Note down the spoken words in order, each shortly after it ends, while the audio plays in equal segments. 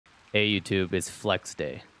Hey YouTube, it's Flex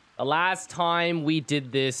Day. The last time we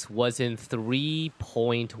did this was in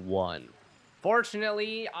 3.1.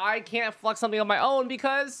 Fortunately, I can't flex something on my own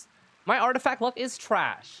because my artifact luck is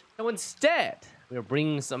trash. So instead, we're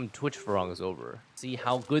bringing some Twitch Farongs over. See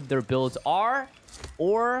how good their builds are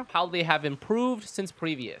or how they have improved since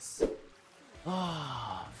previous.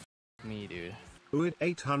 Ah, me, dude. With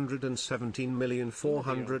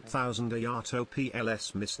 817,400,000 Ayato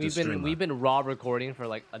PLS, Mr. Streamer. We've been raw recording for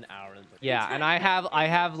like an hour. Yeah, and I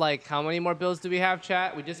have like, how many more builds do we have,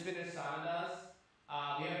 chat? We just finished Sandas.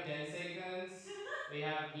 We have Densei guns. We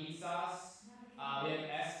have meat sauce. We have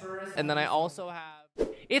espers. And then I also have...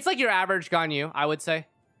 It's like your average Ganyu, I would say.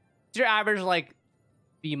 It's your average like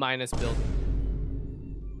B- build.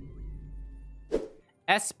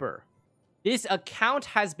 Esper. This account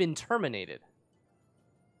has been terminated.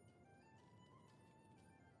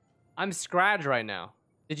 I'm Scratch right now.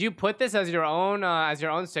 Did you put this as your own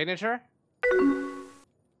signature?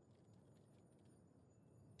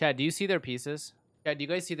 Chad, do you see their pieces? Chad, do you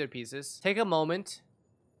guys see their pieces? Take a moment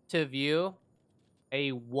to view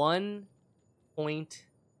a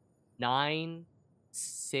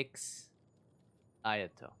 1.96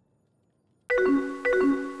 Ayato.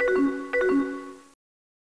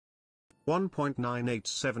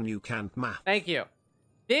 1.987, you can't math. Thank you.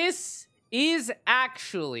 This is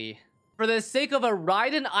actually, for the sake of a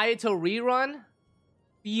Raiden Ayato rerun,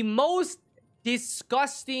 the most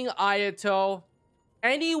disgusting Ayato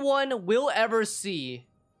anyone will ever see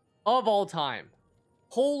of all time.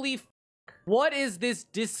 Holy f***. What is this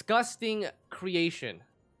disgusting creation?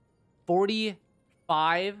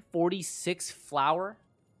 45, 46 flower,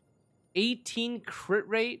 18 crit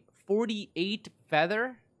rate, 48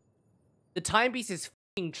 feather. The timepiece is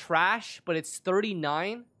f***ing trash, but it's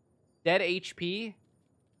 39. Dead HP.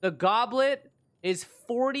 The goblet is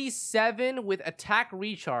 47 with attack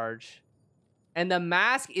recharge. And the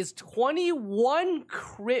mask is 21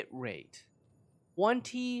 crit rate.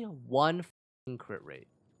 21 crit rate.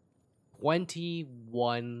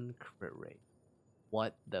 21 crit rate.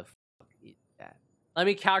 What the fuck is that? Let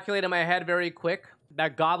me calculate in my head very quick.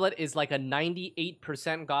 That goblet is like a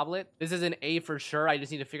 98% goblet. This is an A for sure. I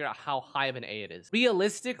just need to figure out how high of an A it is.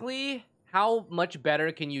 Realistically, how much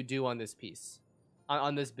better can you do on this piece?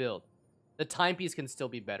 On this build? The timepiece can still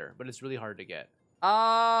be better, but it's really hard to get.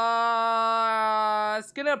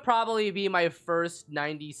 It's gonna probably be my first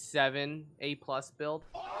 97 A+ build.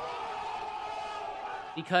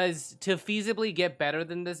 Because to feasibly get better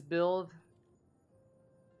than this build,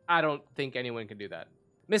 I don't think anyone can do that.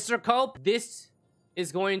 Mr. Cope, this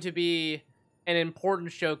is going to be an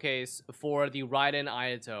important showcase for the Raiden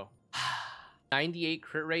Ayato. 98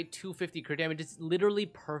 crit rate, 250 crit damage. It's literally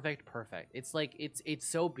perfect. It's like, it's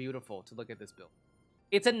so beautiful to look at this build.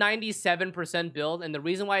 It's a 97% build, and the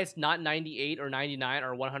reason why it's not 98 or 99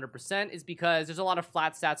 or 100% is because there's a lot of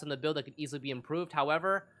flat stats on the build that could easily be improved.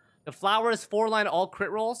 However, the flower is 4-line all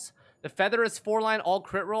crit rolls. The feather is 4-line all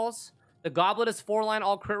crit rolls. The goblet is 4-line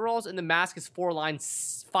all crit rolls, and the mask is 4-line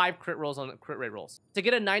 5 crit rolls on the crit rate rolls. To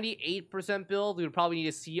get a 98% build, we would probably need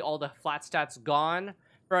to see all the flat stats gone.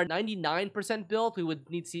 For a 99% build, we would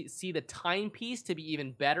need to see the timepiece to be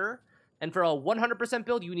even better. And for a 100%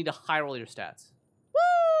 build, you need to high roll your stats.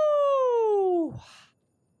 Woo!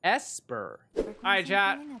 Esper. Alright,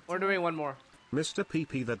 chat. We're doing one more. Mr.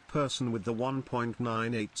 PP, that person with the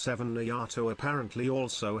 1.987 Ayato apparently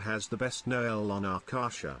also has the best Noel on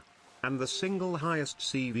Akasha. And the single highest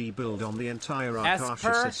CV build on the entire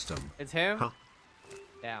Akasha system. It's him? Huh?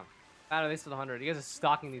 Damn. Bad at least with 100. You guys are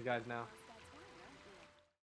stalking these guys now.